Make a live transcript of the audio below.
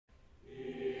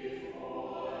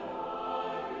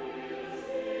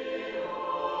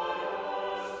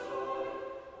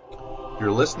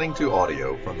You're listening to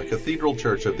audio from the Cathedral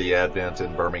Church of the Advent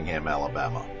in Birmingham,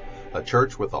 Alabama, a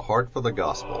church with a heart for the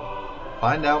gospel.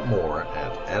 Find out more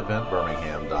at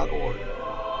adventbirmingham.org.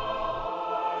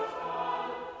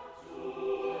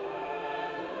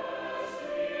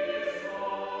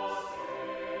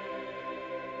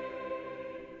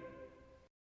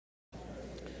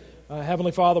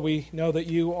 Heavenly Father, we know that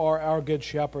you are our good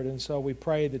shepherd, and so we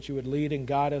pray that you would lead and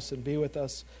guide us and be with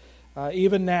us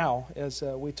even now as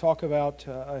we talk about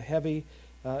a heavy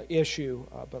issue.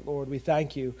 But Lord, we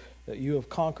thank you that you have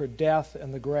conquered death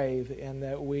and the grave and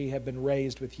that we have been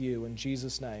raised with you. In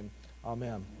Jesus' name,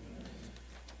 amen.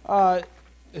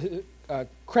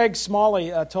 Craig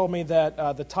Smalley told me that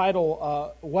the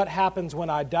title, What Happens When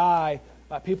I Die,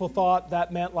 people thought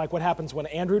that meant like what happens when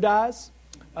Andrew dies.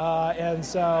 And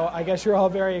so I guess you're all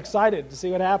very excited to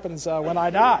see what happens when I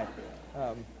die.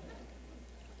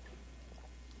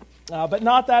 But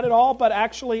not that at all, but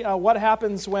actually what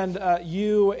happens when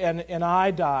you and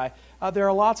I die. There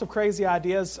are lots of crazy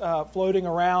ideas floating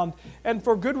around, and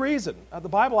for good reason. The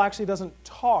Bible actually doesn't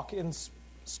talk in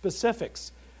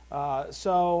specifics.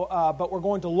 But we're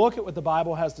going to look at what the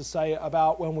Bible has to say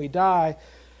about when we die.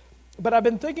 But I've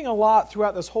been thinking a lot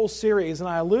throughout this whole series, and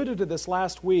I alluded to this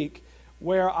last week,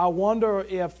 where I wonder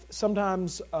if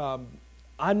sometimes I'm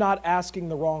not asking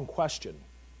the wrong question.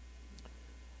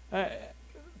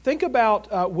 Think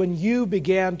about when you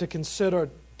began to consider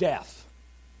death.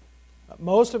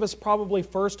 Most of us probably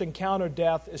first encountered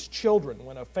death as children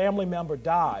when a family member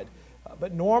died.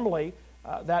 But normally,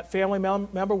 that family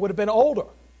member would have been older.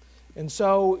 And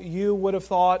so you would have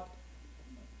thought,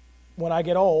 when I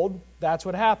get old, that's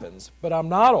what happens. But I'm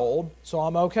not old, so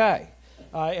I'm okay.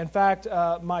 In fact,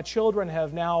 my children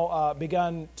have now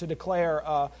begun to declare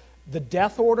the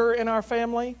death order in our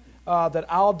family, that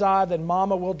I'll die, then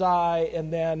Mama will die,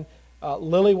 and then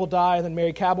Lily will die, and then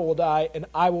Mary Cabell will die, and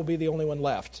I will be the only one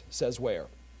left, says Ware.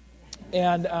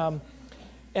 And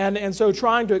so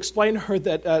trying to explain to her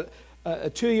that a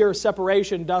 2-year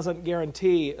separation doesn't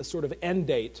guarantee a sort of end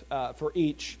date for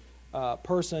each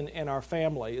person in our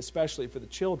family, especially for the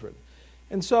children.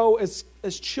 And so as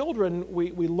children,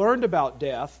 we learned about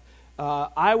death.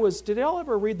 Did y'all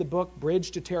ever read the book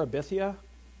Bridge to Terabithia?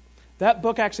 That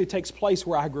book actually takes place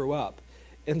where I grew up.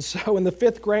 And so in the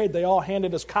 5th grade, they all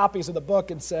handed us copies of the book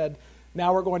and said,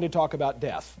 now we're going to talk about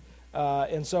death.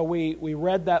 And so we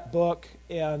read that book,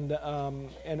 and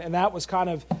that was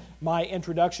kind of my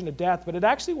introduction to death. But it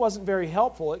actually wasn't very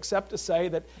helpful, except to say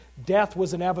that death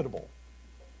was inevitable.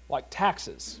 Like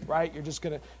taxes, right? This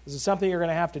is something you're going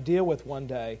to have to deal with one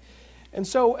day. And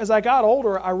so as I got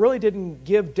older, I really didn't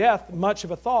give death much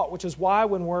of a thought, which is why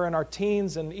when we're in our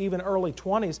teens and even early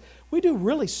 20s, we do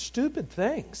really stupid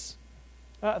things.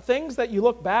 Things that you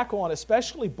look back on,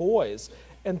 especially boys,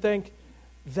 and think,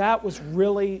 that was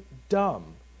really dumb.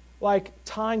 Like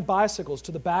tying bicycles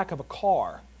to the back of a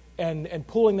car and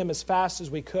pulling them as fast as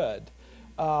we could.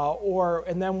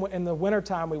 And then in the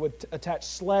wintertime, we would attach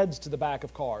sleds to the back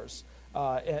of cars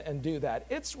and do that.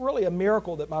 It's really a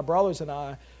miracle that my brothers and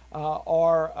I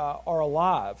are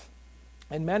alive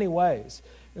in many ways.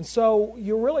 And so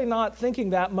you're really not thinking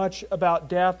that much about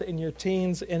death in your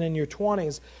teens and in your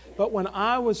 20s. But when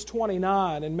I was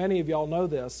 29, and many of y'all know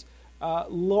this,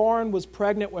 Lauren was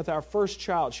pregnant with our first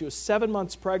child. She was 7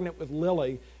 months pregnant with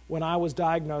Lily when I was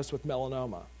diagnosed with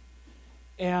melanoma.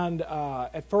 And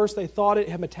at first they thought it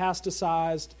had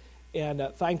metastasized, and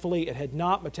thankfully it had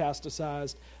not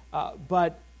metastasized.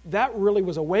 But that really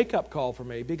was a wake-up call for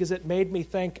me because it made me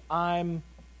think I'm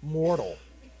mortal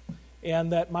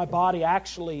and that my body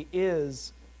actually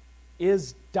is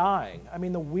dying. I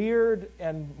mean, the weird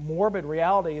and morbid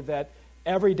reality that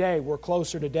every day we're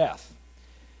closer to death.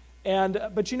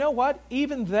 But you know what?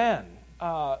 Even then,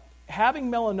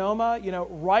 having melanoma,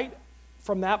 right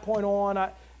from that point on,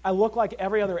 I look like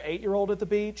every other 8-year-old at the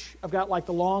beach. I've got like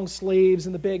the long sleeves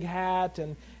and the big hat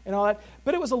and all that.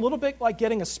 But it was a little bit like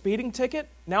getting a speeding ticket.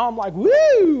 Now I'm like,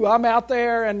 woo! I'm out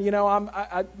there, and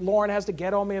Lauren has to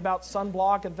get on me about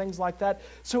sunblock and things like that.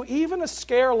 So even a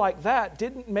scare like that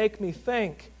didn't make me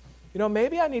think,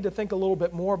 maybe I need to think a little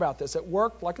bit more about this. It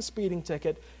worked like a speeding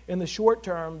ticket in the short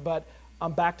term, but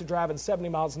I'm back to driving 70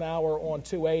 miles an hour on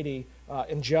 280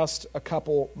 in just a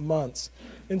couple months.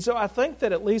 And so I think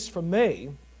that at least for me,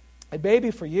 and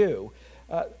maybe for you,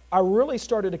 I really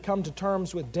started to come to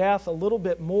terms with death a little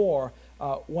bit more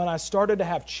when I started to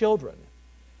have children.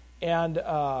 And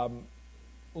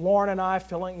Lauren and I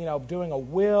doing a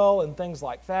will and things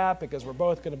like that because we're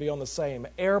both going to be on the same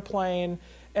airplane.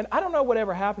 And I don't know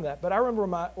whatever happened to that, but I remember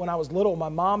when I was little, my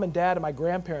mom and dad and my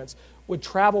grandparents would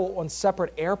travel on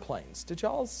separate airplanes. Did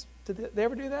they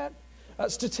ever do that?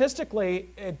 Statistically,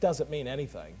 it doesn't mean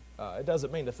anything. It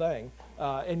doesn't mean a thing.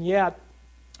 And yet,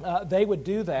 they would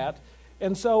do that.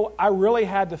 And so I really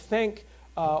had to think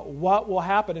what will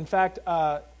happen. In fact,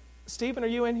 Stephen, are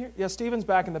you in here? Yeah, Stephen's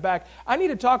back in the back. I need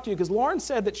to talk to you because Lauren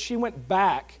said that she went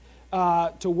back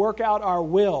to work out our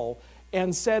will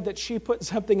and said that she put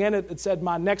something in it that said,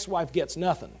 my next wife gets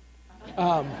nothing.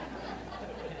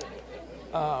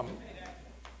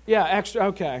 Yeah, extra,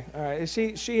 okay. All right.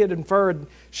 She had inferred,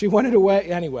 she wanted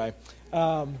away, anyway.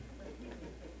 But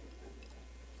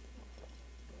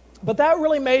that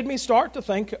really made me start to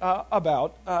think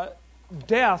about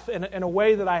death in a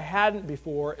way that I hadn't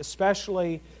before,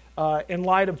 especially in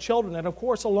light of children. And of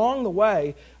course, along the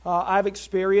way, I've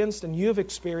experienced and you've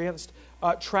experienced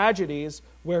tragedies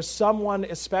where someone,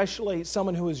 especially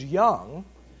someone who is young,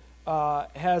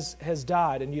 has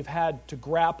died, and you've had to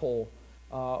grapple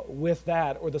with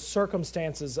that, or the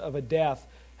circumstances of a death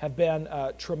have been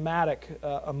traumatic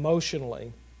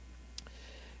emotionally.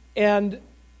 And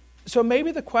so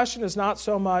maybe the question is not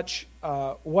so much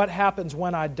what happens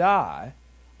when I die,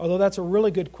 although that's a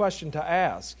really good question to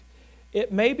ask.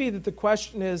 It may be that the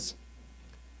question is,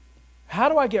 how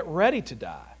do I get ready to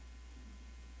die?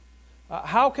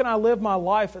 How can I live my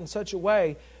life in such a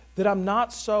way that I'm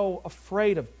not so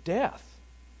afraid of death?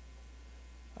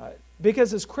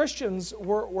 Because as Christians,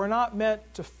 we're not meant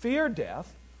to fear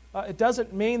death. It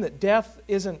doesn't mean that death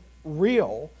isn't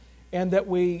real and that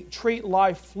we treat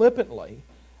life flippantly.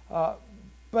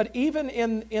 But even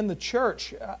in the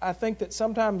church, I think that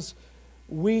sometimes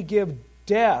we give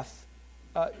death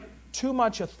too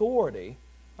much authority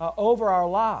over our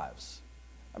lives.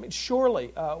 I mean,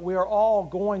 surely we are all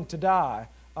going to die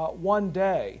one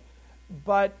day,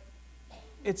 but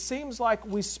it seems like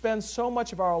we spend so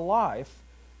much of our life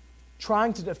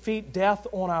trying to defeat death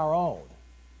on our own.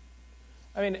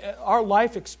 I mean, our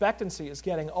life expectancy is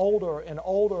getting older and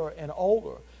older and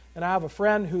older. And I have a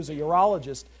friend who's a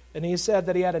urologist, and he said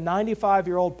that he had a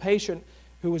 95-year-old patient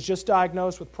who was just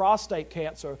diagnosed with prostate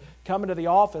cancer come into the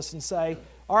office and say,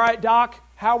 all right, doc,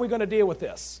 how are we going to deal with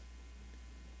this?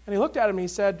 And he looked at him and he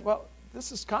said, well,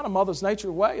 this is kind of Mother's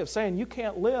Nature way of saying you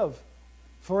can't live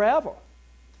forever.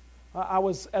 I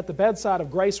was at the bedside of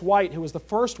Grace White, who was the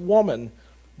first woman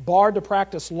barred to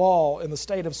practice law in the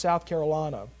state of South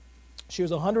Carolina. She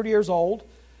was 100 years old,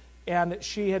 and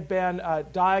she had been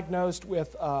diagnosed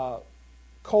with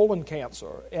colon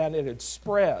cancer, and it had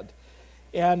spread.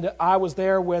 And I was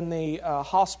there when the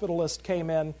hospitalist came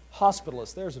in.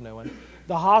 Hospitalist, there's a new one.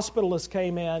 The hospitalist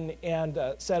came in and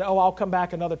said, oh, I'll come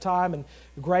back another time. And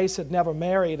Grace had never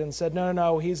married and said,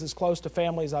 no, he's as close to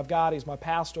family as I've got. He's my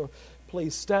pastor.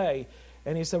 Please stay.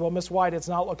 And he said, well, Miss White, it's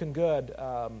not looking good.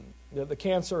 The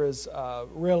cancer is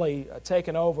really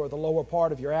taken over the lower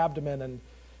part of your abdomen, and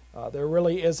there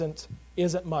really isn't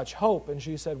much hope. And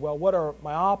she said, well, what are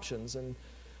my options? And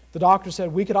the doctor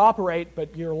said, we could operate,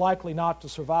 but you're likely not to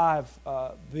survive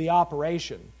the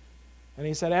operation. And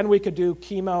he said, and we could do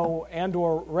chemo and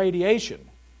or radiation.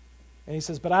 And he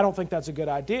says, but I don't think that's a good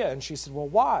idea. And she said, well,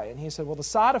 why? And he said, well, the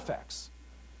side effects.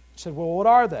 She said, well, what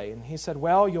are they? And he said,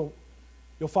 well, you'll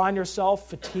find yourself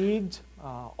fatigued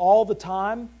all the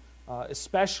time,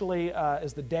 especially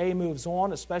as the day moves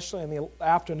on, especially in the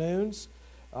afternoons.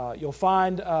 You'll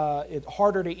find it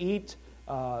harder to eat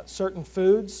certain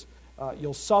foods.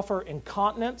 You'll suffer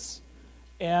incontinence,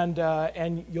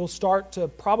 and you'll start to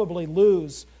probably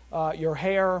lose your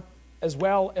hair as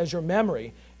well as your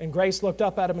memory. And Grace looked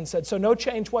up at him and said, so no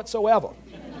change whatsoever.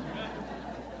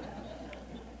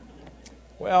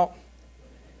 Well,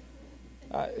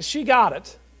 she got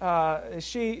it.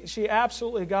 She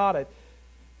absolutely got it.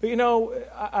 But you know,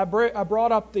 I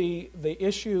brought up the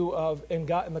issue of in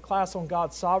the class on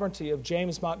God's sovereignty of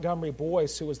James Montgomery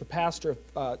Boyce, who was the pastor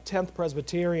of 10th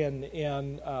Presbyterian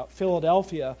in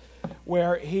Philadelphia,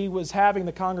 where he was having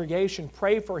the congregation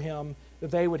pray for him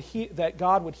that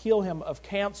God would heal him of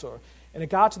cancer. And it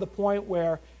got to the point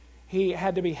where he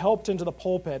had to be helped into the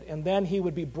pulpit, and then he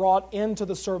would be brought into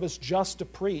the service just to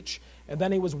preach, and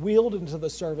then he was wheeled into the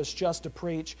service just to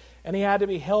preach, and he had to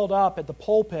be held up at the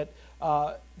pulpit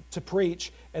to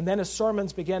preach, and then his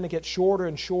sermons began to get shorter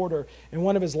and shorter. In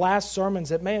one of his last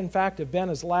sermons, it may in fact have been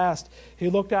his last, he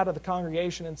looked out at the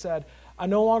congregation and said, I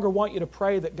no longer want you to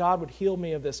pray that God would heal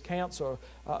me of this cancer,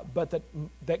 but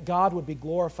that God would be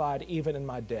glorified even in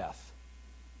my death.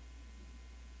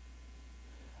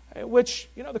 Which,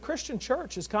 you know, the Christian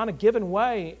church has kind of given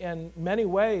way in many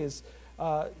ways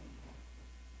to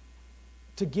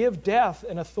give death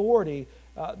an authority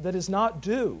that is not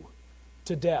due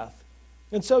to death.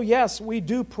 And so, yes, we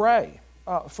do pray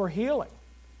for healing.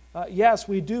 Yes,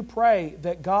 we do pray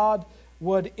that God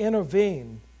would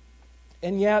intervene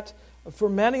And yet, for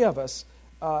many of us,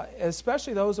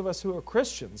 especially those of us who are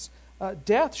Christians,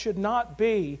 death should not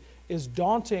be as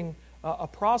daunting a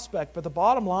prospect. But the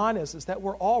bottom line is that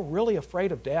we're all really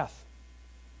afraid of death.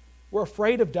 We're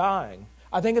afraid of dying.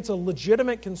 I think it's a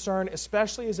legitimate concern,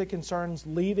 especially as it concerns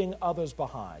leaving others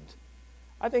behind.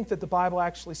 I think that the Bible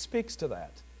actually speaks to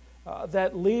that.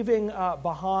 That leaving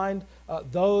behind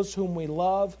those whom we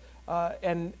love,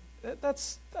 and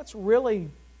that's really,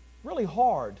 really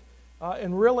hard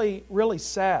and really, really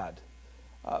sad.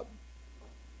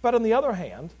 But on the other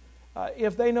hand,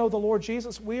 if they know the Lord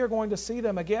Jesus, we are going to see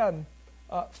them again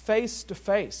face to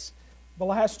face. The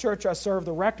last church I served,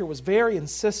 the rector was very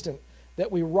insistent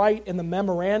that we write in the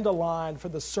memoranda line for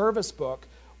the service book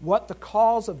what the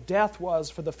cause of death was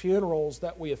for the funerals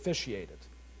that we officiated.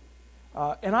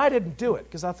 And I didn't do it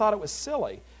because I thought it was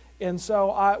silly. And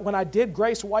so when I did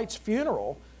Grace White's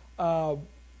funeral, the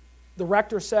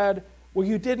rector said, well,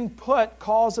 you didn't put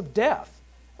cause of death.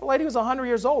 The lady was 100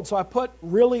 years old, so I put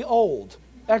really old, !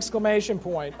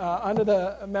 Under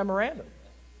the memorandum.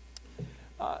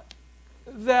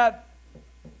 That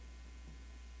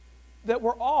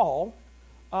we're all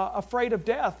afraid of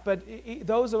death, but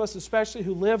those of us especially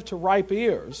who live to ripe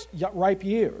years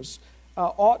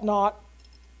ought not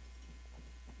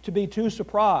to be too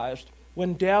surprised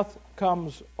when death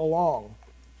comes along.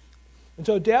 And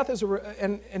so death is,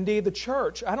 and indeed the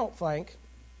church, I don't think,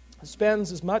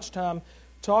 spends as much time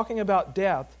talking about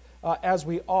death as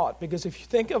we ought. Because if you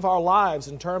think of our lives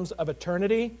in terms of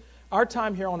eternity, our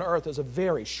time here on earth is a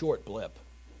very short blip.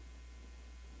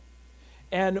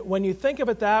 And when you think of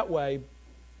it that way,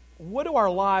 what do our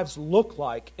lives look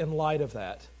like in light of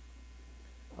that?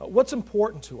 What's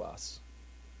important to us?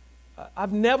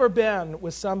 I've never been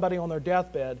with somebody on their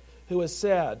deathbed who has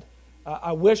said,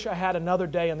 I wish I had another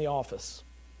day in the office.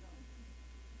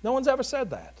 No one's ever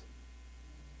said that.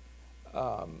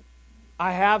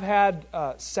 I have had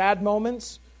sad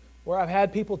moments where I've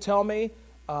had people tell me,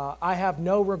 I have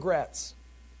no regrets.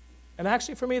 And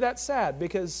actually for me that's sad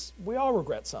because we all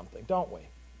regret something, don't we?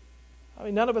 I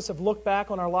mean, none of us have looked back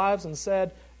on our lives and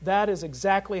said, that is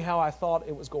exactly how I thought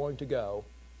it was going to go.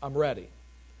 I'm ready.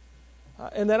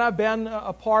 And then I've been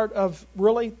a part of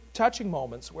really touching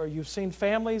moments where you've seen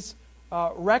families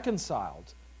reconciled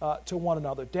to one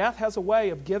another. Death has a way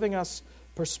of giving us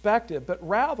perspective, but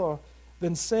rather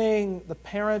than seeing the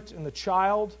parent and the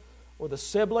child or the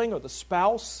sibling or the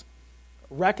spouse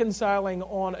reconciling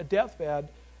on a deathbed,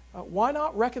 why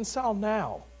not reconcile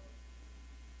now?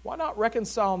 Why not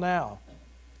reconcile now?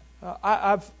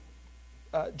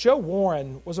 Joe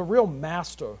Warren was a real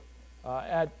master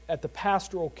at the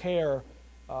pastoral care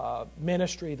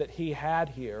ministry that he had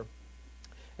here.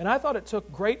 And I thought it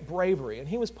took great bravery, and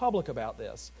he was public about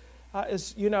this.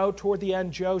 As you know, toward the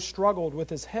end, Joe struggled with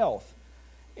his health.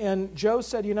 And Joe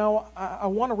said, I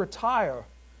want to retire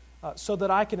so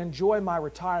that I can enjoy my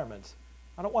retirement.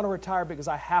 I don't want to retire because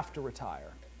I have to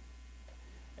retire.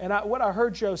 And what I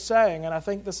heard Joe saying, and I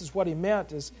think this is what he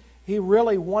meant, is he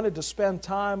really wanted to spend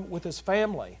time with his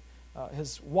family,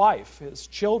 his wife, his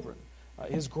children,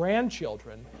 his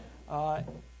grandchildren,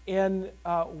 in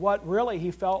what really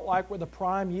he felt like were the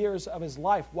prime years of his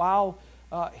life while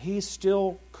he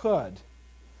still could.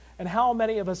 And how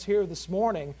many of us here this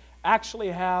morning actually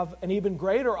have an even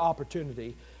greater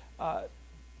opportunity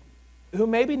who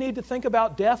maybe need to think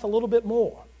about death a little bit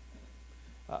more.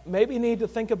 Maybe need to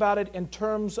think about it in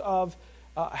terms of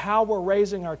how we're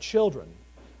raising our children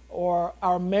or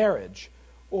our marriage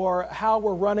or how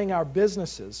we're running our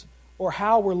businesses or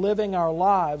how we're living our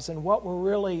lives and what we're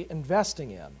really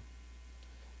investing in.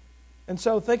 And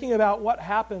so thinking about what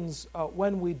happens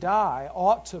when we die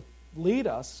ought to lead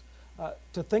us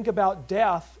to think about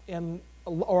death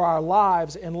or our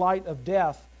lives in light of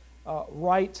death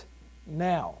right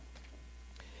now.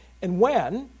 And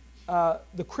when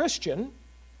the Christian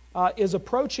is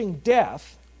approaching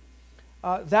death,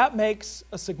 that makes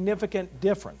a significant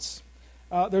difference.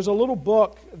 There's a little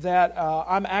book that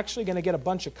I'm actually going to get a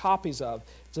bunch of copies of.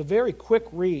 It's a very quick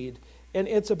read, and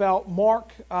it's about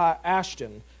Mark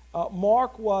Ashton.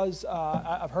 Mark was,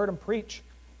 I've heard him preach,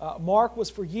 Mark was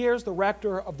for years the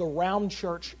rector of the Round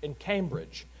Church in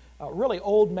Cambridge, a really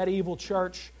old medieval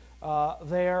church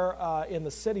there in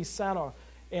the city center.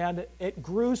 And it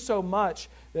grew so much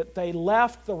that they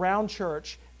left the Round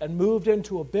Church and moved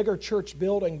into a bigger church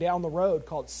building down the road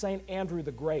called St. Andrew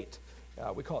the Great.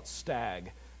 We call it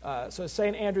Stag. So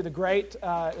St. Andrew the Great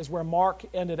is where Mark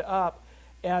ended up.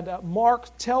 And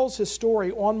Mark tells his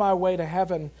story on my way to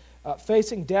heaven,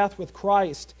 facing death with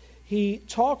Christ. He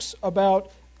talks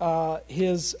about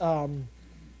his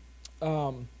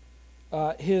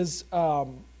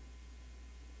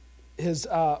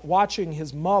watching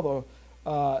his mother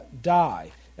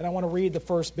die. And I want to read the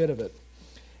first bit of it.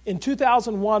 In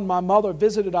 2001, my mother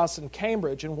visited us in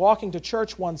Cambridge and walking to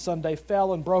church one Sunday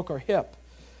fell and broke her hip.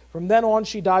 From then on,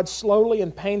 she died slowly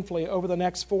and painfully over the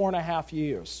next 4.5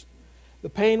 years. The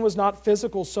pain was not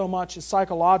physical so much as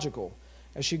psychological,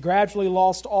 as she gradually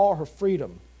lost all her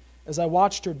freedom. As I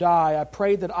watched her die, I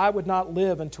prayed that I would not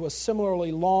live into a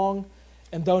similarly long,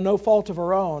 and though no fault of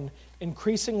her own,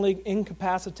 increasingly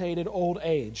incapacitated old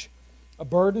age, a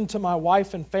burden to my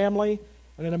wife and family,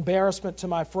 and an embarrassment to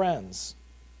my friends.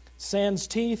 Sans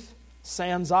teeth,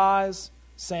 sans eyes,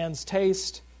 sans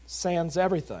taste, sans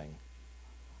everything.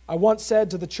 I once said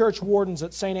to the church wardens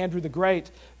at St. Andrew the Great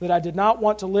that I did not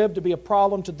want to live to be a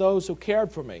problem to those who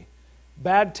cared for me.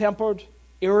 Bad-tempered,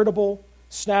 irritable,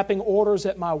 snapping orders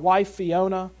at my wife,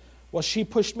 Fiona, while she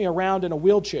pushed me around in a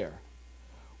wheelchair.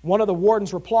 One of the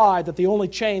wardens replied that the only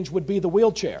change would be the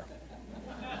wheelchair.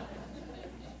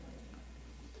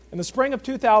 In the spring of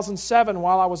 2007,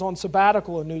 while I was on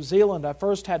sabbatical in New Zealand, I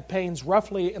first had pains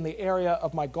roughly in the area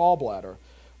of my gallbladder,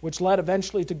 which led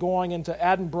eventually to going into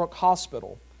Addenbrooke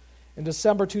Hospital in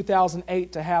December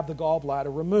 2008 to have the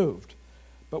gallbladder removed.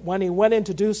 But when he went in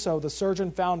to do so, the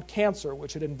surgeon found cancer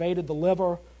which had invaded the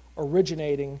liver,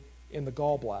 originating in the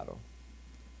gallbladder.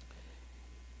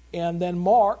 And then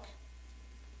Mark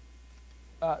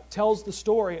tells the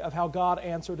story of how God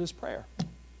answered his prayer.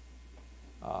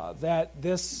 That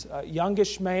this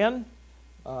youngish man,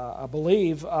 I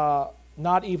believe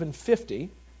not even 50,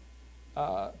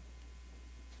 died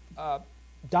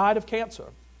of cancer.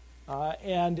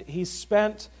 And he's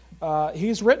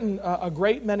written a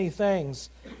great many things,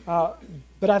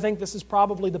 but I think this is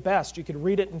probably the best. You could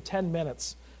read it in 10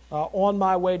 minutes. On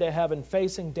My Way to Heaven,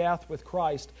 Facing Death with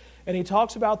Christ. And he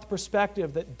talks about the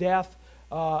perspective that death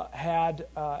had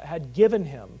given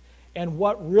him, and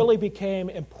what really became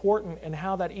important and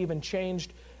how that even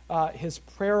changed his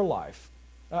prayer life,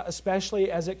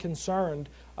 especially as it concerned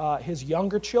his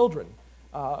younger children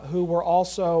who were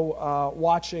also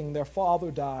watching their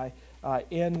father die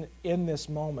in this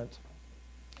moment.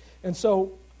 And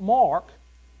so Mark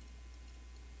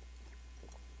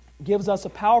gives us a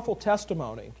powerful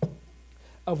testimony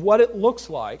of what it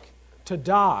looks like to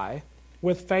die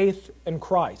with faith in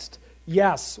Christ.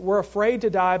 Yes, we're afraid to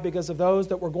die because of those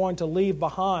that we're going to leave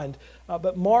behind.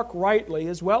 But Mark rightly,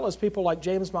 as well as people like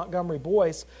James Montgomery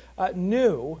Boyce,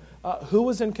 knew who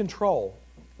was in control,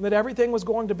 that everything was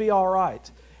going to be all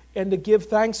right, and to give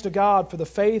thanks to God for the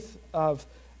faith of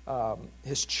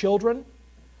his children,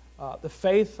 the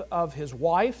faith of his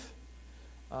wife,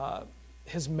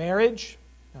 his marriage,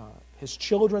 his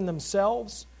children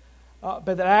themselves, but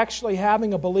that actually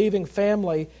having a believing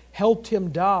family helped him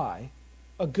die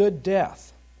a good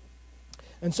death.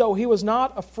 And so he was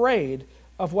not afraid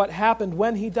of what happened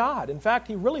when he died. In fact,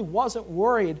 he really wasn't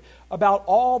worried about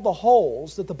all the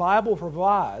holes that the Bible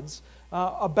provides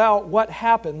about what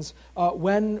happens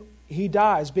when he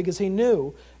dies, because he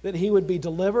knew that he would be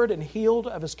delivered and healed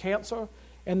of his cancer,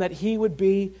 and that he would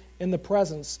be in the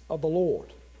presence of the Lord.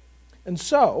 And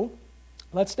so,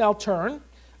 let's now turn,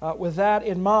 with that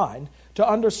in mind, to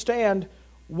understand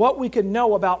what we can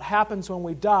know about happens when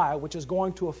we die, which is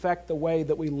going to affect the way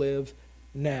that we live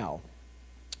now.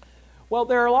 Well,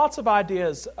 there are lots of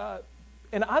ideas,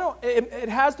 and it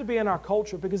has to be in our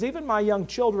culture, because even my young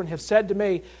children have said to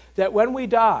me that when we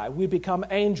die, we become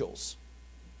angels.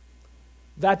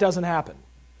 That doesn't happen.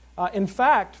 In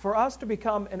fact, for us to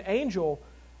become an angel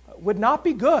would not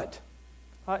be good.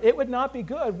 It would not be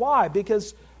good. Why?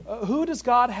 Because who does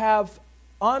God have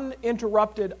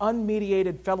uninterrupted,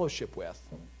 unmediated fellowship with?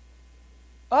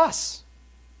 Us,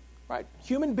 right?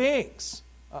 Human beings.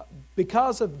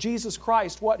 Because of Jesus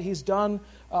Christ, what He's done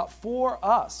for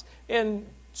us. And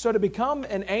so to become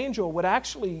an angel would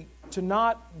actually to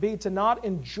not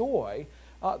enjoy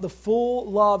the full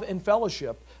love and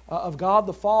fellowship of God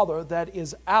the Father that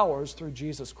is ours through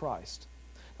Jesus Christ.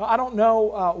 Now, I don't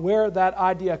know where that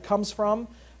idea comes from.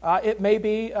 It may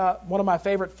be one of my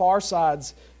favorite Far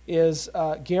Sides is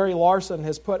Gary Larson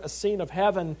has put a scene of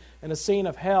heaven and a scene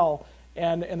of hell.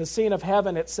 And in the scene of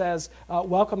heaven, it says,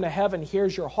 welcome to heaven,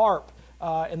 here's your harp.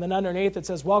 And then underneath it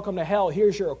says, welcome to hell,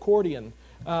 here's your accordion.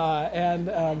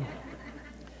 I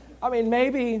mean,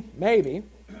 maybe.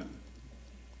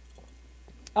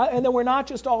 And then we're not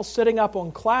just all sitting up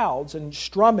on clouds and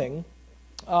strumming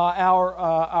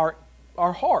our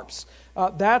harps.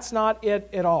 That's not it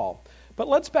at all. But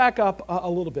let's back up a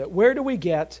little bit. Where do we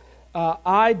get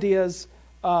ideas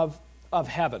of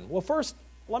heaven? Well, first,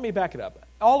 let me back it up.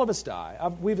 All of us die.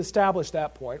 We've established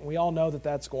that point, and we all know that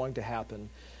that's going to happen.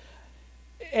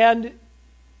 And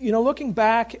Looking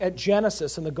back at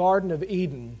Genesis in the Garden of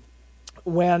Eden,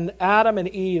 when Adam and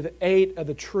Eve ate of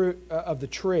the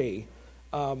tree,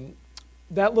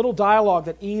 that little dialogue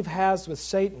that Eve has with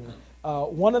Satan,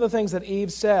 one of the things that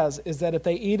Eve says is that if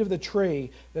they eat of the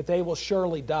tree, that they will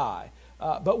surely die.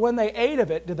 But when they ate of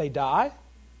it, did they die?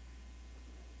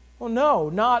 Well, no,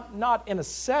 not in a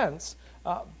sense,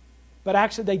 but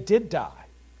actually they did die.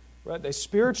 Right? They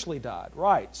spiritually died,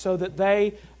 right? So that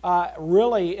they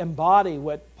really embody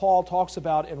what Paul talks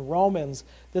about in Romans,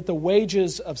 that the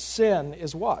wages of sin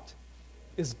is what?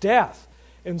 Is death.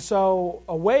 And so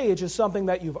a wage is something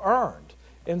that you've earned.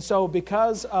 And so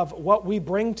because of what we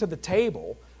bring to the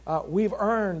table, we've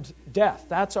earned death.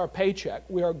 That's our paycheck.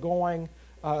 We are going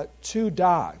to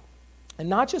die. And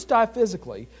not just die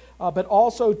physically, but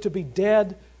also to be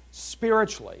dead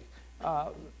spiritually.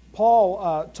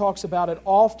 Paul talks about it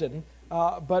often,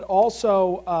 but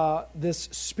also this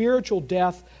spiritual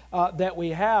death that we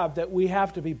have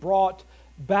to be brought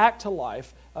back to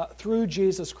life through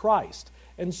Jesus Christ.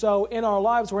 And so in our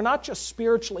lives, we're not just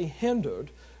spiritually hindered,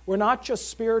 we're not just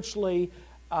spiritually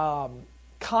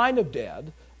kind of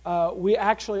dead, we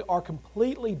actually are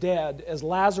completely dead as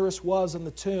Lazarus was in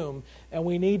the tomb, and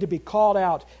we need to be called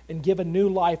out and given new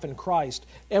life in Christ.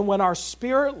 And when our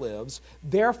spirit lives,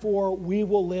 therefore we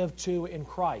will live too in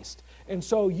Christ. And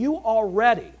so you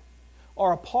already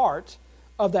are a part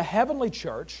of the heavenly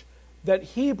church that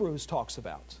Hebrews talks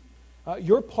about.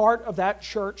 You're part of that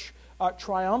church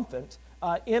triumphant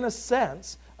in a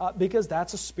sense because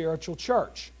that's a spiritual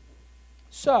church.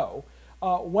 So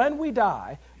when we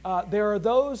die, there are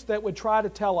those that would try to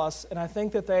tell us, and I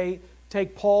think that they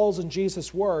take Paul's and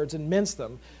Jesus' words and mince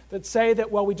them, that say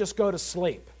that, well, we just go to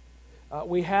sleep.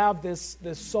 We have this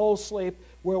soul sleep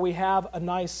where we have a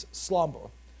nice slumber.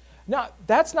 Now,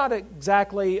 that's not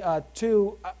exactly I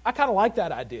kind of like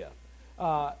that idea.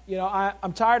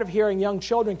 I'm tired of hearing young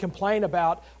children complain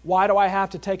about, why do I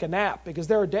have to take a nap? Because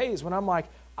there are days when I'm like,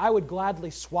 I would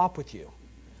gladly swap with you.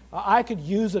 I could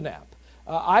use a nap.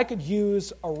 I could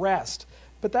use a rest.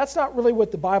 But that's not really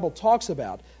what the Bible talks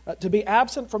about. To be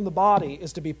absent from the body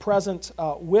is to be present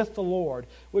with the Lord,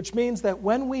 which means that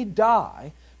when we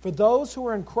die, for those who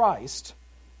are in Christ,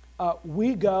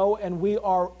 we go and we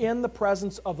are in the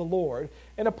presence of the Lord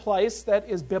in a place that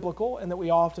is biblical and that we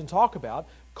often talk about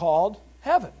called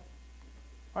heaven.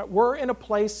 Right? We're in a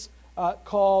place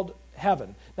called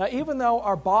heaven. Now, even though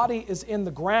our body is in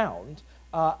the ground,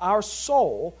 our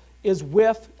soul is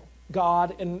with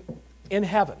God in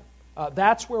heaven.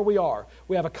 That's where we are.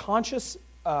 We have a conscious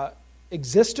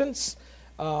existence.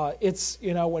 It's,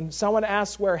 when someone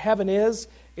asks where heaven is,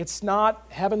 it's not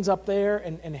heaven's up there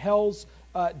and hell's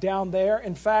down there.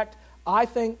 In fact, I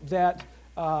think that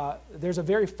there's a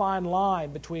very fine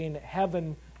line between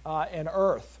heaven and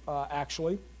earth,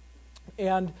 actually.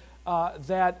 And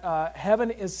that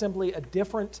heaven is simply a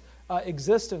different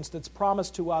existence that's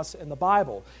promised to us in the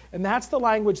Bible. And that's the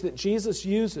language that Jesus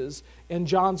uses in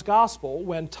John's Gospel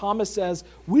when Thomas says,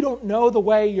 we don't know the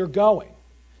way you're going.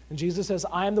 And Jesus says,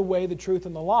 I am the way, the truth,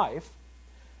 and the life.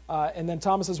 And then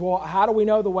Thomas says, well, how do we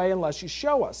know the way unless you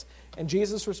show us? And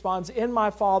Jesus responds, in my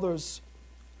Father's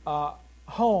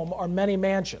home are many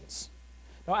mansions.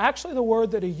 Now, actually, the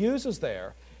word that he uses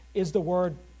there is the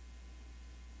word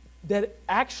that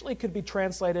actually could be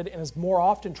translated and is more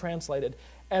often translated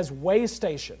as way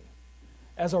station,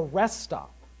 as a rest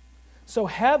stop. So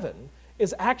heaven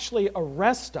is actually a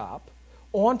rest stop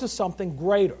onto something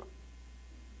greater.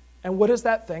 And what is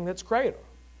that thing that's greater?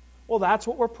 Well, that's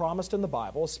what we're promised in the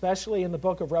Bible, especially in the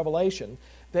book of Revelation,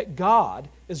 that God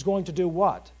is going to do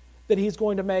what? That he's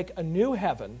going to make a new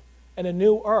heaven and a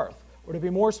new earth. Or to be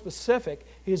more specific,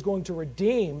 he's going to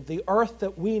redeem the earth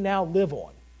that we now live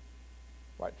on.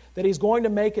 Right? That he's going to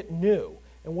make it new.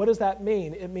 And what does that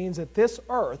mean? It means that this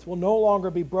earth will no longer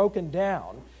be broken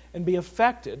down and be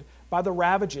affected by the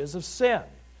ravages of sin.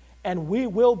 And we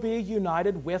will be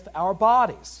united with our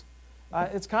bodies.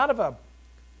 It's kind of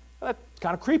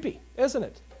creepy, isn't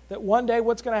it? That one day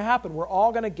what's going to happen? We're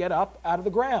all going to get up out of the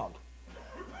ground.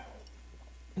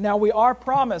 Now, we are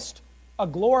promised a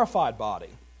glorified body.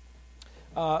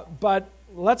 But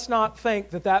let's not think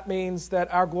that that means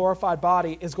that our glorified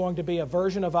body is going to be a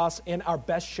version of us in our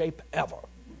best shape ever.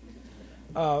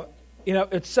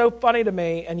 It's so funny to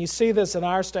me, and you see this in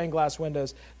our stained glass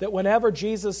windows, that whenever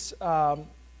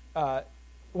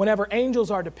whenever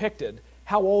angels are depicted,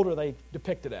 how old are they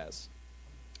depicted as?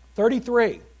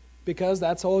 33, because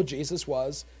that's how old Jesus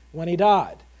was when he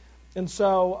died. And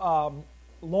so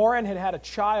Lauren had a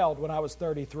child when I was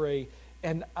 33,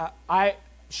 and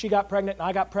she got pregnant and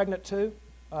I got pregnant too.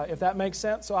 if that makes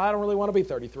sense. So I don't really want to be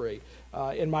 33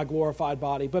 in my glorified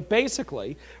body. But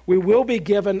basically, we will be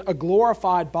given a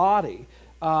glorified body,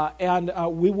 and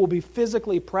we will be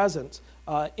physically present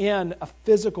in a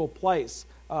physical place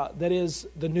that is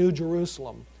the New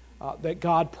Jerusalem that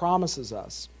God promises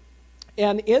us.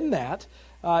 And in that,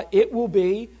 it will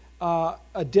be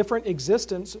a different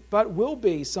existence, but will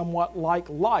be somewhat like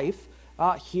life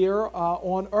here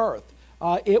on earth.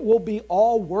 It will be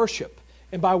all worship.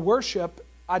 And by worship,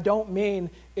 I don't mean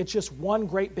it's just one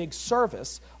great big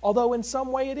service, although in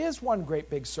some way it is one great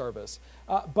big service,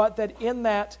 but that in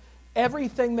that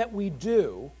everything that we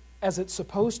do as it's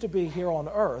supposed to be here on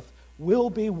earth will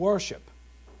be worship.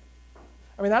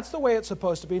 I mean, that's the way it's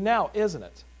supposed to be now, isn't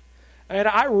it? And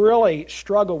I really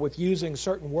struggle with using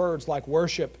certain words like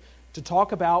worship to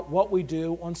talk about what we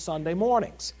do on Sunday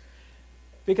mornings,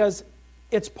 because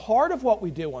it's part of what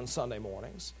we do on Sunday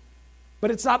mornings,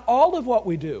 but it's not all of what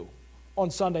we do on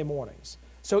Sunday mornings.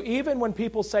 So even when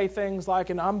people say things like,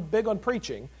 and I'm big on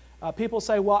preaching, people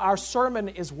say, well, our sermon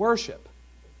is worship.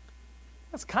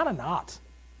 That's kind of not.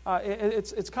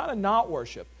 It's kind of not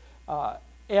worship.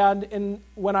 And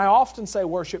when I often say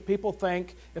worship, people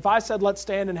think, if I said, let's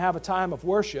stand and have a time of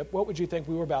worship, what would you think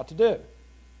we were about to do?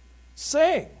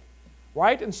 Sing,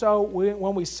 right? And so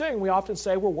when we sing, we often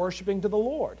say we're worshiping to the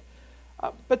Lord.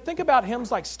 But think about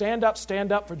hymns like stand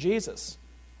up for Jesus.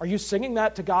 Are you singing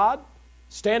that to God?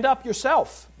 Stand up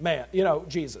yourself, man,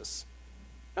 Jesus.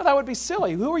 No, that would be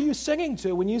silly. Who are you singing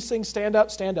to when you sing stand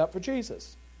up for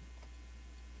Jesus?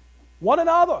 One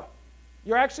another.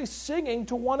 You're actually singing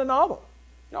to one another.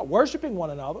 You're not worshiping one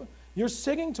another. You're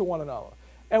singing to one another.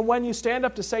 And when you stand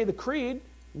up to say the creed,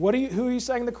 who are you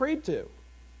saying the creed to?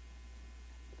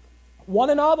 One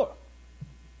another.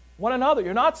 One another.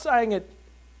 You're not saying it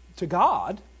to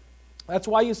God. That's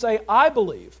why you say, I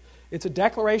believe. It's a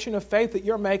declaration of faith that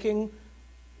you're making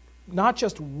not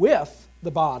just with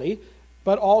the body,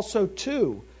 but also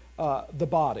to the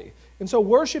body. And so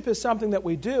worship is something that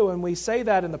we do, and we say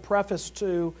that in the preface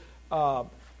to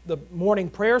the morning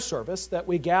prayer service, that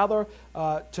we gather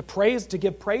to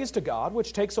give praise to God,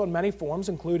 which takes on many forms,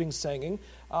 including singing,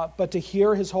 but to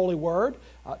hear His holy word,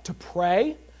 to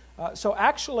pray. So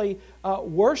actually,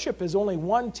 worship is only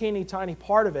one teeny tiny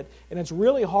part of it, and it's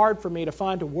really hard for me to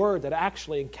find a word that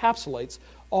actually encapsulates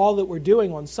all that we're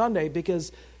doing on Sunday,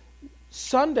 because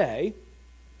Sunday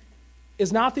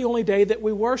is not the only day that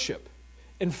we worship.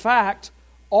 In fact,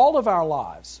 all of our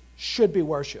lives should be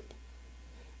worship.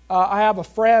 I have a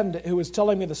friend who was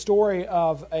telling me the story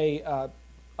of a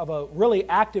really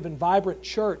active and vibrant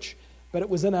church, but it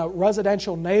was in a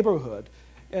residential neighborhood.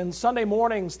 And Sunday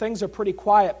mornings, things are pretty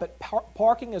quiet, but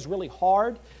parking is really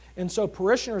hard, and so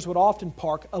parishioners would often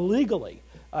park illegally,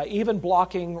 even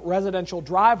blocking residential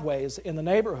driveways in the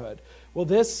neighborhood. Well,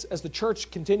 this, as the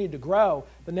church continued to grow,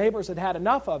 the neighbors had had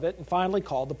enough of it and finally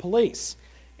called the police.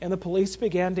 And the police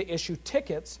began to issue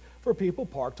tickets for people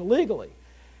parked illegally.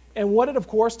 And what, of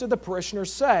course, did the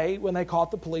parishioners say when they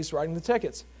caught the police writing the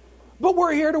tickets? But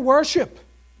we're here to worship.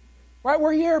 Right?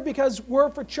 We're here because we're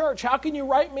for church. How can you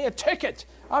write me a ticket?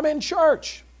 I'm in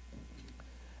church.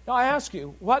 Now I ask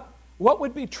you, what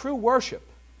would be true worship?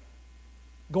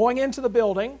 Going into the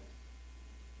building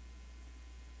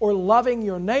or loving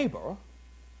your neighbor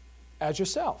as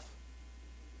yourself?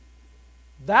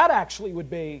 That actually would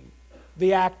be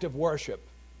the act of worship,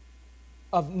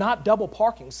 of not double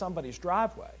parking somebody's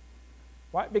driveway.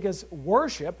 Right? Because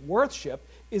worship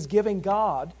is giving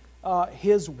God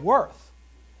His worth.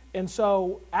 And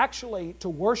so, actually, to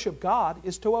worship God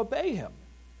is to obey Him,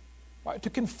 right? To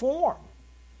conform,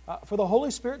 for the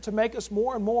Holy Spirit to make us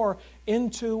more and more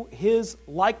into His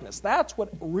likeness. That's what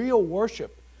real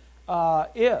worship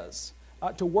is,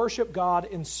 to worship God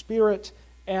in spirit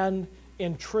and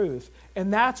in truth.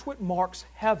 And that's what marks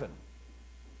heaven.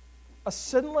 A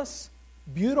sinless,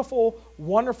 beautiful,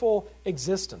 wonderful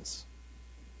existence.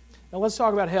 Now let's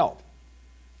talk about hell.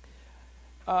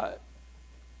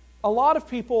 A lot of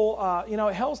people,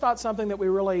 hell's not something that we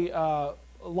really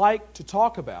like to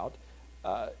talk about.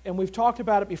 And we've talked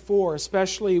about it before,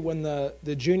 especially when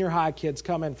the junior high kids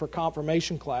come in for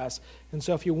confirmation class. And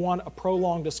so if you want a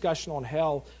prolonged discussion on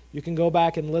hell, you can go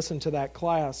back and listen to that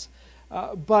class.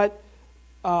 But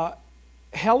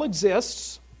hell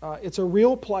exists. It's a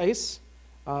real place.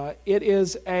 It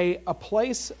is a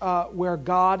place where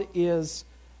God is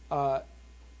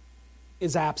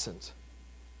absent.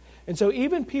 And so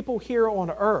even people here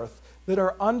on earth that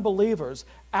are unbelievers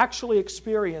actually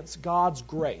experience God's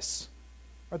grace.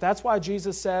 Right? That's why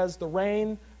Jesus says the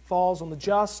rain falls on the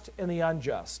just and the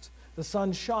unjust. The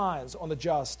sun shines on the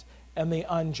just and the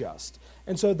unjust.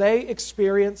 And so they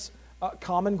experience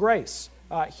common grace.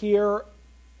 here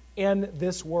in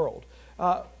this world.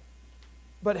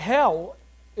 But hell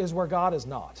is where God is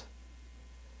not.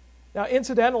 Now,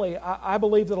 incidentally, I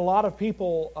believe that a lot of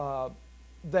people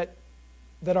that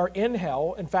are in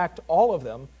hell, in fact, all of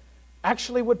them,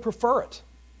 actually would prefer it.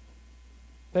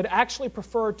 They'd actually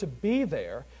prefer to be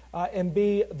there and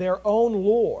be their own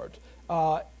Lord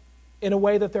in a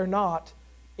way that they're not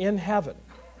in heaven.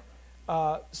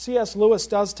 C.S. Lewis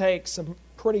does take some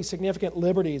pretty significant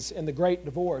liberties in The Great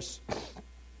Divorce,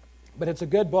 but it's a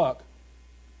good book.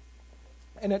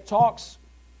 And it talks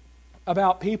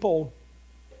about people,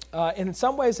 and in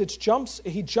some ways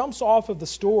he jumps off of the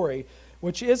story,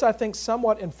 which is, I think,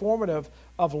 somewhat informative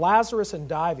of Lazarus and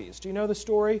Dives. Do you know the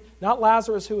story? Not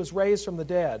Lazarus who was raised from the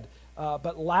dead,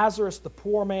 but Lazarus, the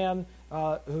poor man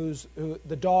who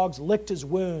the dogs licked his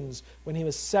wounds when he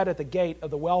was set at the gate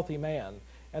of the wealthy man.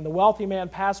 And the wealthy man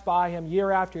passed by him year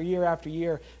after year after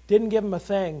year, didn't give him a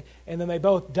thing, and then they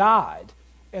both died.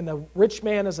 And the rich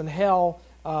man is in hell,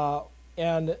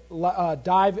 and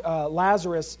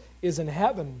Lazarus is in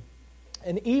heaven.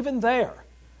 And even there,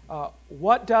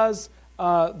 what does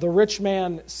the rich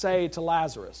man say to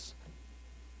Lazarus?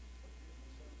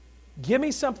 Give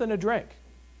me something to drink.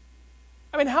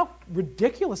 I mean, how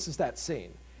ridiculous is that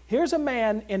scene? Here's a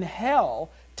man in hell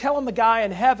telling the guy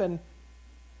in heaven,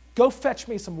 go fetch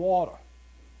me some water.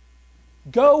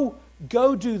 Go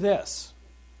do this.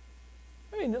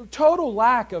 I mean, total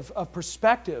lack of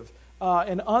perspective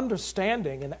and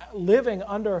understanding and living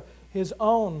under his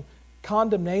own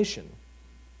condemnation.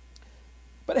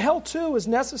 But hell, too, is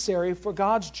necessary for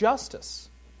God's justice.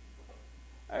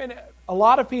 I mean, a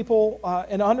lot of people,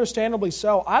 and understandably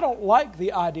so, I don't like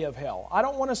the idea of hell. I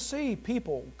don't want to see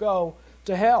people go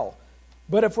to hell.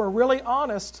 But if we're really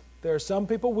honest, there are some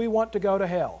people we want to go to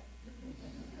hell.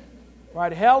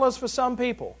 Right? Hell is for some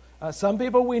people. Some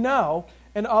people we know,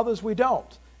 and others we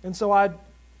don't. And so I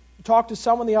talked to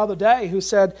someone the other day who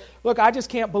said, look, I just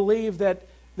can't believe that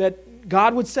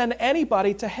God would send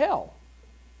anybody to hell.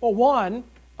 Well, one,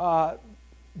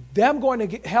 them going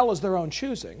to hell is their own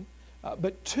choosing.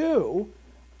 But two,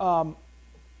 I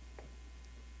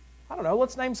don't know,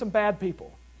 let's name some bad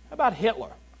people. How about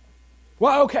Hitler?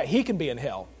 Well, okay, he can be in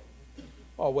hell.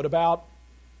 Well, what about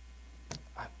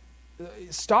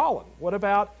Stalin? What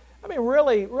about, I mean,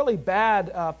 really, really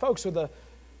bad folks, or the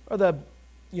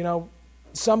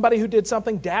somebody who did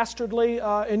something dastardly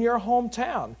in your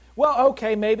hometown. Well,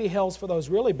 okay, maybe hell's for those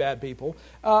really bad people.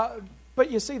 But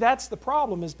you see, that's the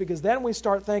problem, is because then we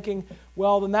start thinking,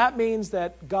 well, then that means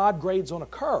that God grades on a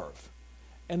curve.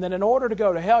 And then in order to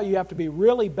go to hell, you have to be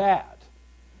really bad.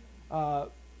 But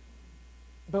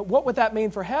what would that mean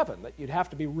for heaven? That you'd have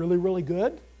to be really, really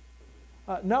good?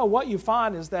 No, what you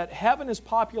find is that heaven is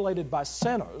populated by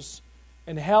sinners,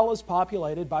 and hell is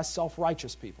populated by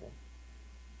self-righteous people.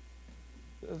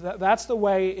 That's the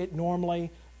way it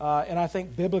normally, and I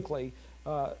think biblically,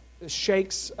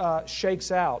 shakes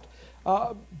out.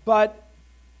 But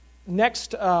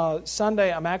next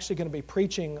Sunday, I'm actually going to be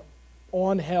preaching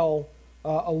on hell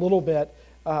a little bit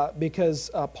because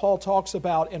Paul talks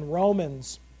about in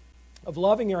Romans of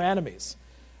loving your enemies.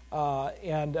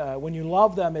 And when you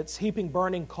love them, it's heaping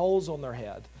burning coals on their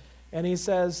head. And he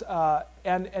says,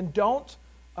 and don't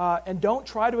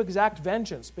try to exact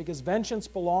vengeance, because vengeance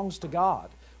belongs to God.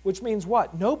 Which means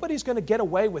what? Nobody's going to get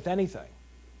away with anything.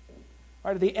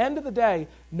 Right, at the end of the day,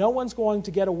 no one's going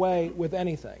to get away with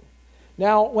anything.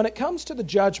 Now, when it comes to the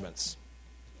judgments,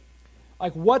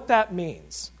 like what that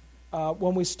means,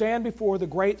 when we stand before the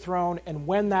great throne and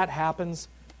when that happens,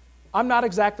 I'm not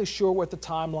exactly sure what the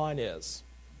timeline is.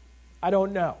 I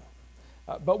don't know.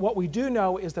 But what we do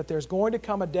know is that there's going to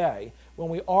come a day when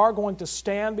we are going to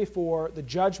stand before the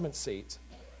judgment seat,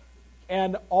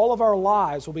 and all of our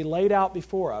lives will be laid out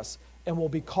before us, and we'll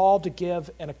be called to give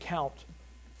an account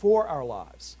for our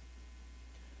lives.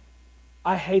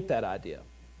 I hate that idea.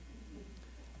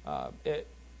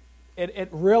 It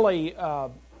really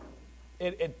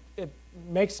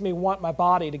makes me want my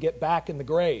body to get back in the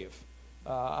grave.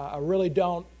 I really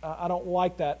don't. I don't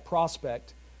like that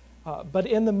prospect. But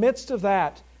in the midst of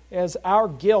that, as our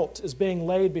guilt is being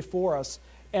laid before us,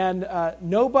 and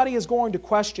nobody is going to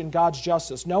question God's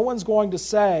justice. No one's going to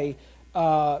say,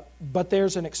 but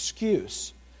there's an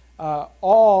excuse.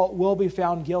 All will be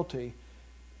found guilty,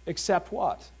 except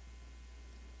what?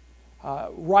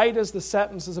 Right as the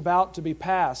sentence is about to be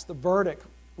passed, the verdict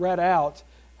read out,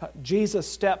 Jesus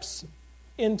steps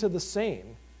into the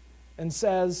scene and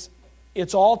says,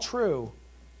 it's all true,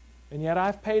 and yet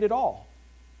I've paid it all.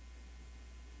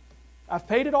 I've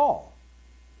paid it all.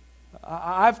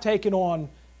 I've taken on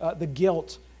the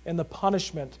guilt and the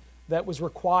punishment that was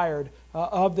required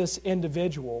of this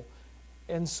individual.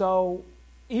 And so,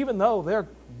 even though they're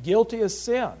guilty of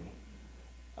sin,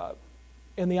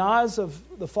 in the eyes of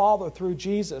the Father through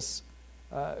Jesus,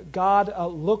 God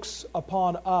looks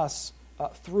upon us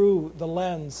through the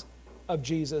lens of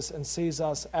Jesus and sees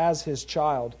us as His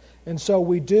child. And so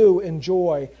we do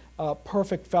enjoy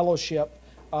perfect fellowship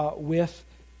with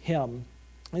Him.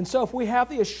 And so if we have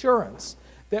the assurance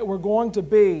that we're going to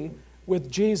be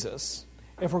with Jesus,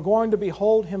 if we're going to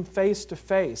behold Him face to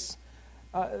face,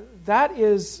 that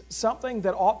is something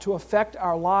that ought to affect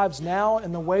our lives now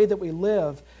and the way that we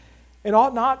live. It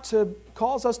ought not to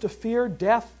cause us to fear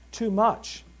death too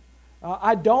much.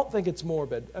 I don't think it's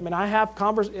morbid. I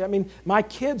mean, my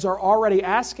kids are already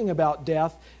asking about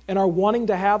death and are wanting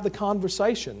to have the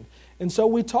conversation. And so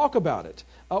we talk about it.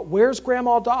 Where's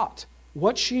Grandma Dot?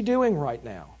 What's she doing right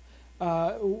now?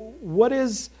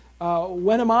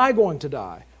 When am I going to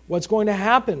die? What's going to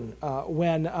happen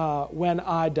when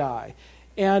I die?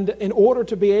 And in order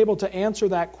to be able to answer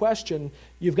that question,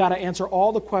 you've got to answer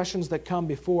all the questions that come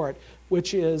before it,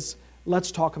 which is,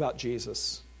 let's talk about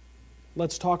Jesus.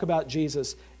 Let's talk about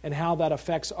Jesus and how that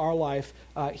affects our life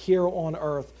here on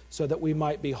earth so that we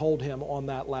might behold Him on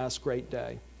that last great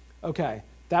day. Okay,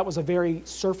 that was a very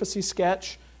surfacey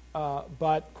sketch,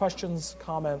 but questions,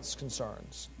 comments,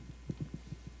 concerns?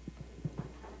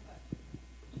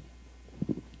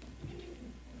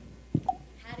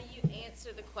 How do you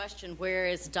answer the question, where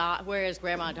is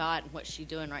Grandma Dot and what's she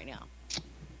doing right now?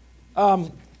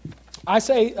 I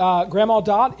say Grandma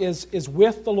Dot is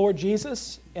with the Lord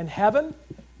Jesus in heaven,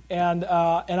 and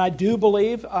I do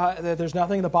believe that there's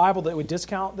nothing in the Bible that would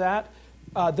discount that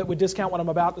would discount what I'm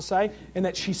about to say, and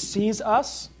that she sees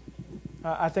us.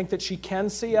 I think that she can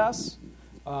see us.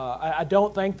 I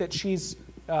don't think that she's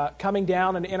coming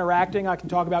down and interacting. I can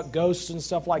talk about ghosts and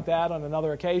stuff like that on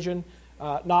another occasion,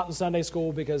 not in Sunday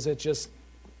school because it's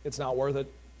not worth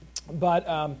it.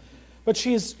 But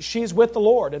she's with the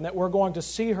Lord, and that we're going to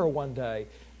see her one day.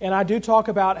 And I do talk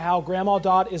about how Grandma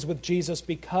Dot is with Jesus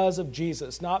because of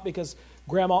Jesus, not because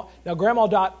Grandma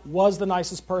Dot was the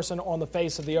nicest person on the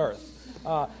face of the earth.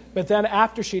 But then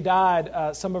after she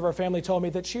died, some of her family told me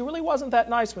that she really wasn't that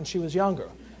nice when she was younger.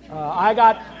 I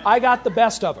got the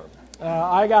best of her.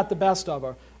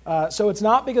 So it's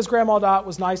not because Grandma Dot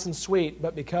was nice and sweet,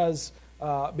 but because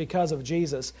of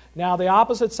Jesus. Now, the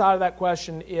opposite side of that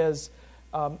question is,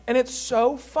 and it's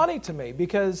so funny to me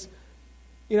because,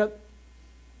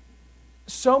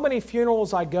 so many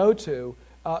funerals I go to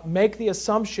make the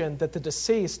assumption that the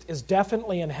deceased is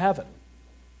definitely in heaven.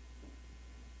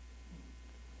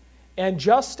 And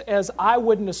just as I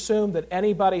wouldn't assume that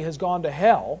anybody has gone to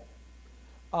hell,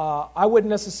 I wouldn't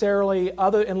necessarily,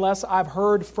 unless I've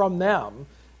heard from them.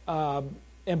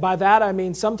 And by that I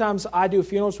mean sometimes I do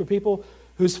funerals for people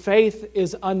whose faith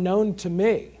is unknown to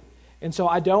me. And so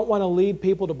I don't want to lead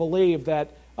people to believe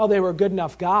that, they were a good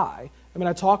enough guy. I mean,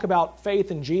 I talk about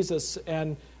faith in Jesus,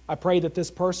 and I pray that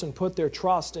this person put their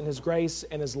trust in His grace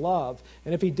and His love.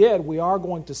 And if he did, we are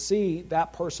going to see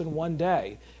that person one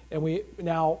day. And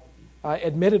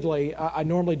admittedly, I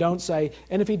normally don't say,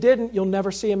 and if he didn't, you'll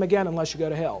never see him again unless you go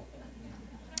to hell.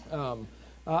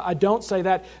 I don't say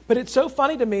that. But it's so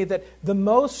funny to me that the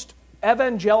most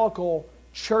evangelical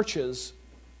churches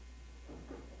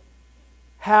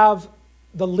have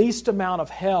the least amount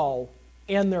of hell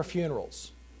in their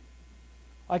funerals.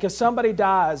 Like if somebody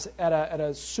dies at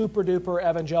a super duper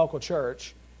evangelical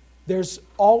church, there's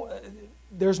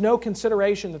no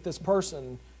consideration that this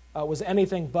person was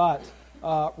anything but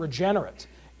regenerate.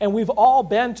 And we've all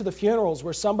been to the funerals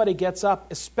where somebody gets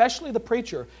up, especially the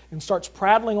preacher, and starts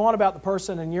prattling on about the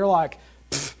person, and you're like,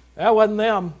 that wasn't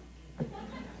them.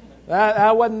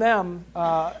 That wasn't them.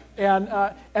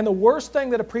 And the worst thing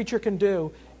that a preacher can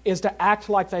do is to act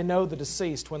like they know the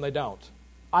deceased when they don't.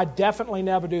 I definitely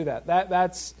never do that.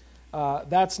 That's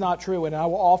not true. And I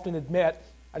will often admit,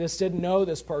 I just didn't know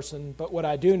this person, but what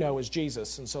I do know is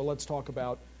Jesus. And so let's talk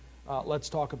about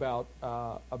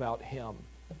Him.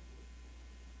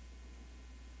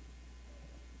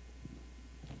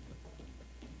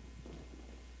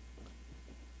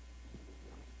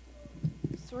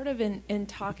 Sort of in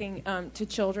talking to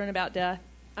children about death,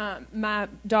 my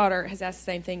daughter has asked the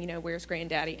same thing, where's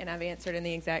Granddaddy? And I've answered in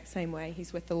the exact same way.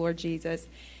 He's with the Lord Jesus.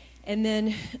 And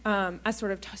then I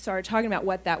sort of started talking about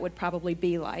what that would probably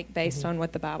be like based on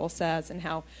what the Bible says and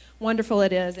how wonderful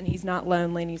it is, and he's not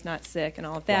lonely and he's not sick and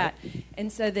all of that. Right.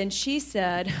 And so then she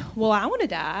said, well, I want to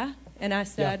die. And I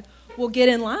said, well, get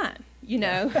in line,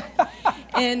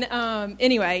 And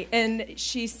anyway, and I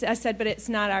said, but it's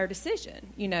not our decision.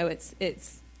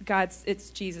 It's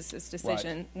Jesus'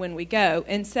 decision when we go.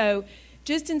 And so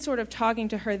just in sort of talking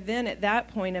to her then at that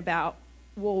point about,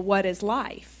 well, what is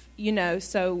life?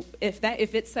 So if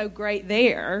it's so great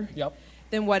there, Yep.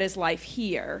 then what is life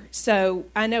here? So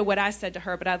I know what I said to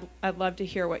her, but I'd love to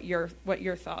hear what your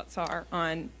thoughts are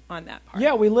on that part.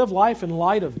 Yeah, we live life in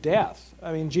light of death.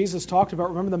 I mean, Jesus talked about,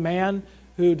 remember the man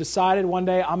who decided one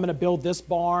day, I'm going to build this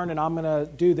barn, and I'm going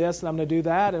to do this, and I'm going to do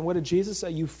that. And what did Jesus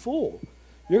say? You fool.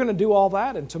 You're going to do all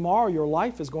that, and tomorrow your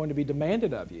life is going to be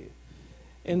demanded of you.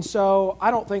 And so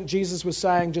I don't think Jesus was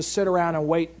saying just sit around and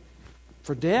wait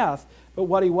for death, but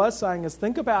what he was saying is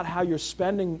think about how you're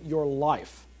spending your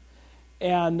life.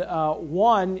 And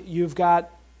one, you've got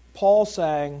Paul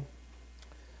saying,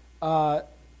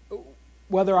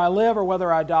 whether I live or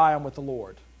whether I die, I'm with the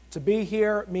Lord. To be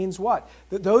here means what?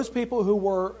 That those people who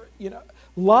were,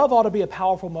 love ought to be a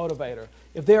powerful motivator.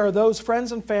 If there are those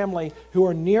friends and family who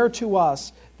are near to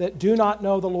us that do not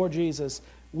know the Lord Jesus,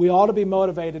 we ought to be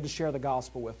motivated to share the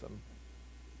gospel with them.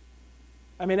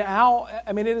 I mean,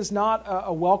 it is not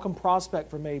a welcome prospect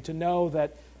for me to know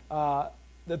that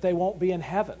they won't be in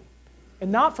heaven.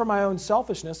 And not for my own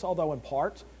selfishness, although in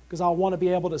part, because I want to be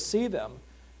able to see them.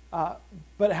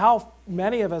 But how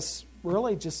many of us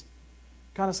really just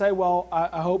kind of say, well,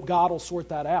 I hope God will sort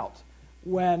that out,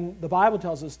 when the Bible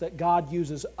tells us that God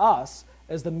uses us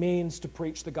as the means to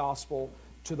preach the gospel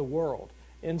to the world.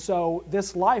 And so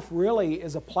this life really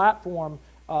is a platform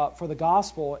for the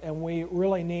gospel, and we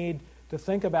really need to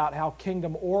think about how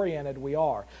kingdom-oriented we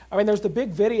are. I mean, there's the big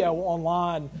video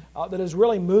online that is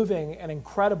really moving and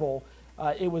incredible.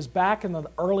 It was back in the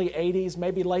early 80s,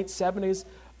 maybe late 70s,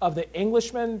 of The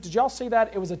Englishman. Did y'all see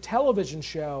that? It was a television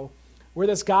show where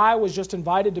this guy was just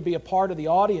invited to be a part of the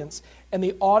audience, and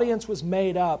the audience was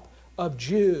made up of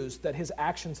Jews that his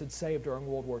actions had saved during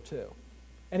World War II.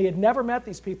 And he had never met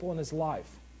these people in his life.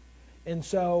 And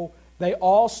so they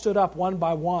all stood up one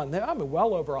by one,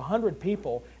 well over 100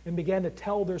 people, and began to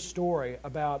tell their story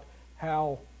about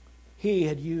how he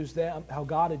had used them, how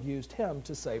God had used him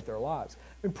to save their lives.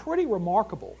 I mean, pretty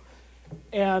remarkable.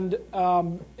 And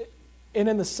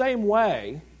in the same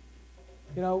way,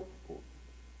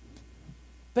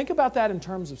 think about that in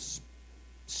terms of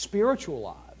spiritual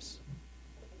lives.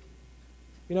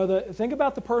 Think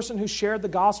about the person who shared the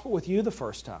gospel with you the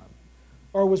first time,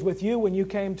 or was with you when you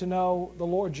came to know the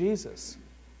Lord Jesus,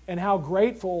 and how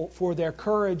grateful for their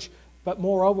courage, but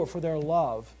moreover for their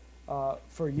love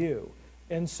for you.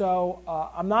 And so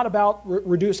I'm not about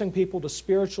reducing people to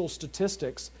spiritual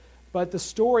statistics, but the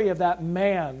story of that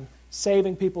man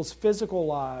saving people's physical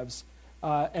lives,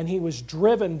 and he was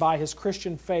driven by his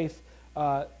Christian faith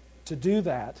to do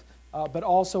that, but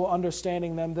also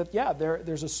understanding them that,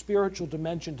 there's a spiritual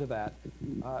dimension to that.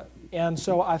 And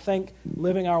so I think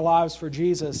living our lives for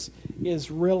Jesus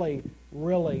is really,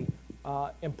 really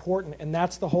important, and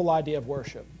that's the whole idea of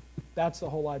worship. That's the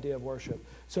whole idea of worship.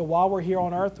 So while we're here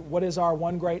on earth, what is our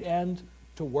one great end?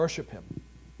 To worship Him.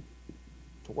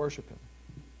 To worship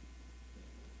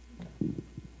Him.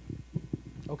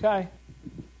 Okay.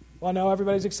 Well, I know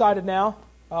everybody's excited now.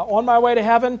 On my way to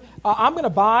heaven, I'm going to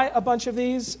buy a bunch of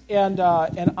these, and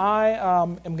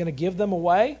I am going to give them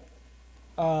away.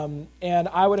 And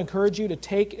I would encourage you to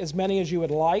take as many as you would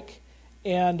like,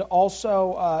 and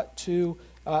also to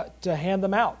hand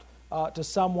them out to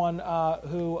someone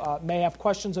who may have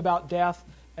questions about death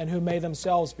and who may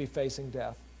themselves be facing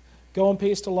death. Go in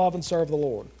peace to love and serve the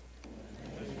Lord.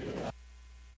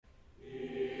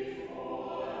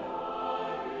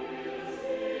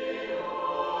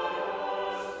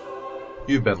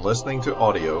 You've been listening to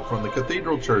audio from the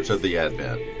Cathedral Church of the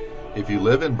Advent. If you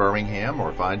live in Birmingham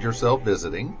or find yourself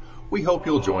visiting, we hope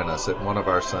you'll join us at one of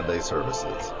our Sunday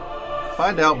services.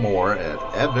 Find out more at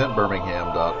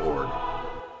adventbirmingham.org.